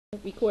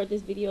record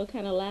this video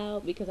kind of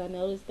loud because I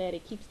noticed that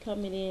it keeps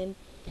coming in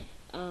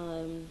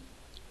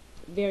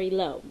very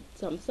low.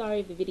 So I'm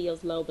sorry if the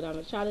video's low, but I'm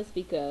gonna try to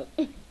speak up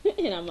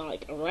and I'm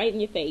like right in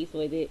your face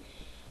with it.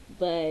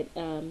 But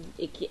I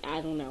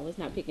don't know, it's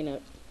not picking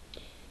up.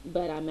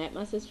 But I'm at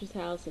my sister's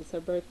house. It's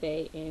her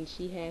birthday and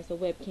she has a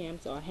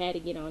webcam, so I had to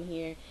get on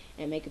here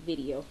and make a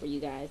video for you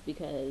guys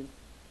because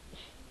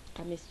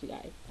I missed you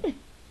guys.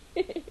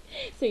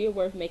 So you're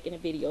worth making a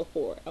video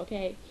for,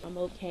 okay? I'm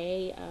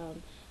okay.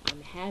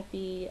 I'm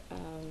happy.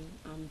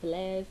 I'm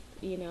blessed,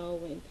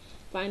 and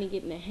finally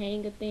getting the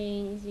hang of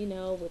things,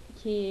 with the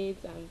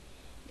kids. I'm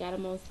got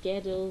them on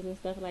schedules and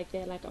stuff like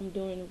that. Like, I'm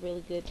doing a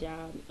really good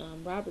job.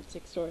 Robert's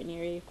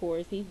extraordinary, of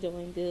course. He's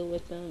doing good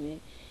with them,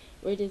 and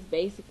we're just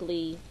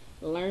basically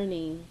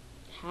learning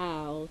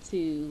how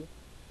to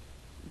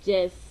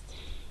just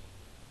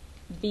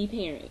be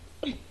parents.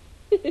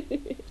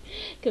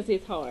 Because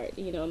it's hard.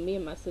 Me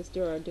and my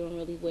sister are doing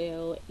really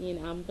well.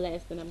 I'm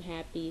blessed and I'm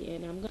happy,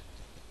 and I'm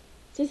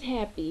just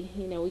happy.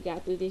 We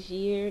got through this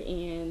year,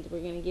 and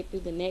we're going to get through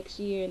the next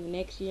year and the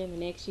next year and the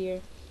next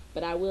year.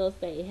 But I will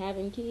say,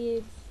 having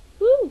kids,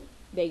 whoo,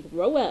 they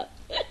grow up.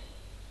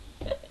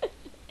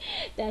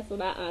 That's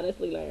what I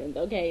honestly learned.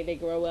 Okay, they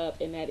grow up,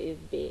 and that is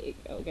big.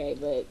 Okay,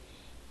 but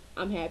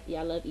I'm happy.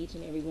 I love each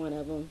and every one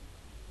of them.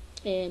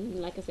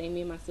 And like I say, me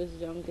and my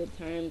sister are on good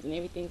terms, and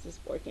everything's just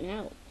working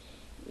out.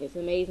 It's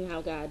amazing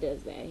how God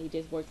does that. He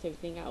just works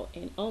everything out.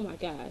 And oh my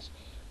gosh,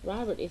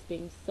 Robert is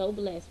being so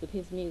blessed with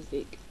his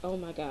music. Oh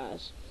my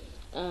gosh.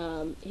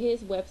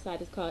 His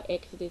website is called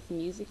Exodus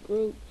Music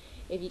Group.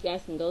 If you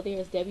guys can go there,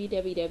 it's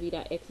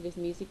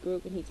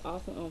www.exodusmusicgroup, and he's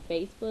also on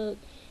Facebook,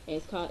 and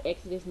it's called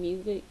Exodus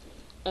Music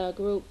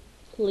Group.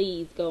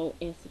 Please go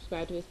and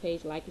subscribe to his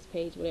page, like his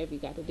page, whatever you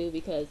got to do,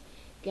 because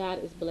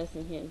God is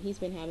blessing him. He's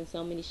been having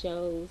so many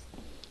shows,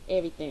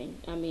 everything.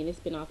 I mean, it's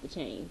been off the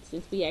chain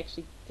since we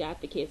actually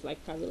got the kids,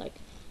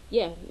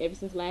 ever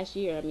since last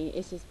year. I mean,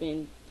 it's just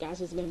been, God's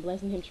just been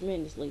blessing him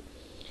tremendously.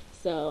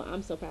 So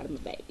I'm so proud of my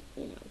baby.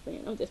 You know what I'm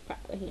saying? I'm just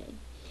proud of him.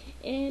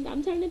 And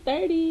I'm turning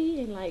 30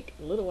 in like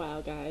a little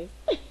while, guys.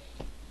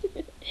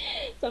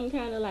 So I'm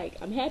kind of like,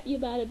 I'm happy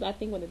about it, but I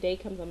think when the day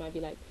comes, I might be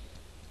like,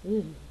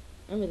 ooh,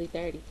 I'm really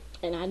 30.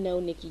 And I know,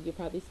 Nikki, you're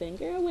probably saying,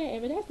 girl,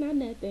 whatever, that's not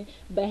nothing.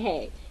 But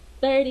hey,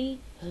 30.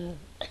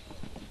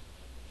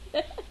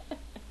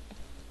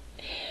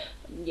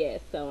 Yeah,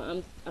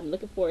 so I'm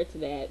looking forward to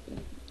that.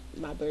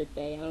 My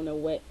birthday. I don't know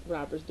what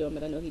Robert's doing,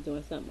 but I know he's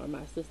doing something, or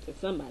my sister,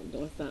 somebody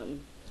doing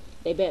something.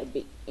 They better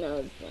be. No,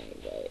 it's fine,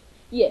 but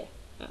yeah,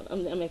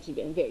 I'm actually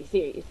being very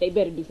serious. They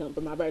better do something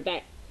for my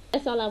birthday.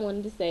 That's all I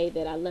wanted to say,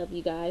 that I love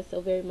you guys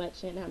so very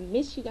much, and I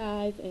miss you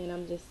guys, and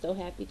I'm just so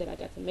happy that I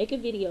got to make a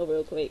video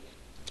real quick.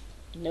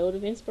 Note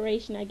of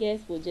inspiration, I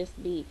guess, will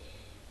just be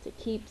to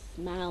keep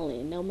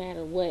smiling no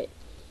matter what.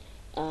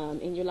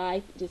 In your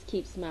life, just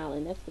keep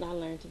smiling. That's what I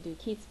learned to do.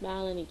 Keep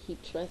smiling and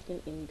keep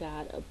trusting in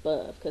God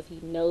above, because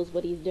he knows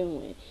what he's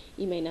doing.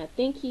 You may not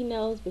think he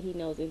knows, but he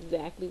knows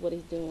exactly what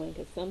he's doing,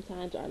 because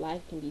sometimes our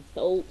life can be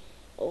so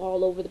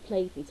all over the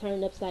place and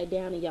turned upside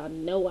down, and y'all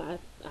know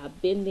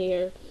I've been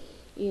there,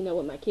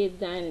 with my kids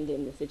dying, and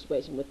then the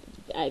situation with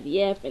the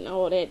IVF and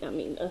all that. I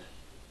mean,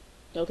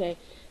 okay,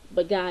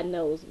 but God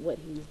knows what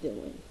he's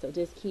doing, so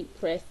just keep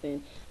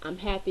pressing. I'm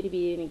happy to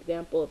be an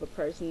example of a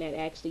person that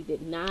actually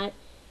did not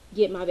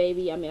get my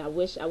baby. I mean, I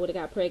wish I would have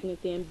got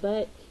pregnant then,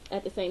 but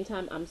at the same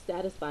time, I'm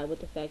satisfied with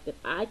the fact that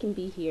I can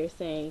be here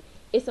saying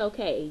it's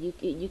okay. You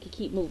can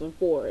keep moving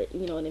forward,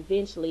 and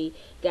eventually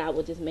God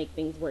will just make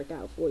things work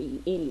out for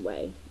you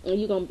anyway,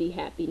 and you're gonna be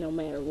happy no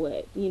matter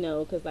what,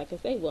 because like I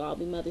say, we'll all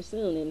be mothers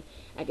soon, and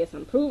I guess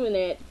I'm proving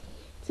that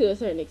to a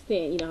certain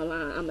extent. I'm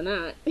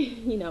not,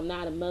 I'm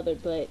not a mother,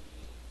 but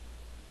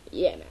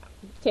yeah, now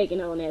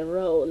taking on that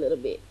role a little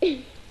bit.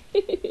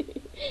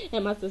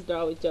 And my sister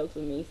always jokes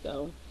with me,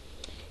 so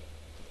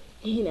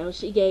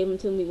she gave them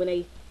to me when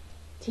they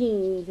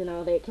teens and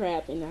all that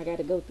crap, and I got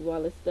to go through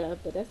all this stuff,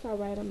 but that's all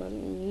right. I'm a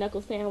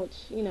knuckle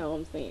sandwich, you know what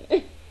I'm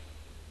saying.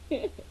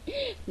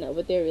 No,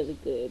 but they're really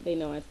good. They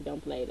know I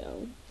don't play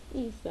though.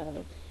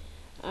 So,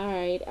 all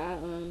right, I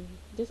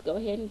just go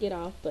ahead and get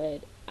off,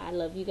 but I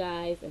love you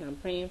guys, and I'm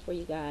praying for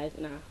you guys,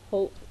 and I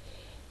hope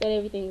that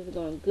everything is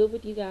going good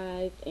with you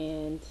guys,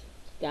 and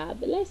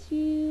God bless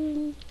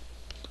you.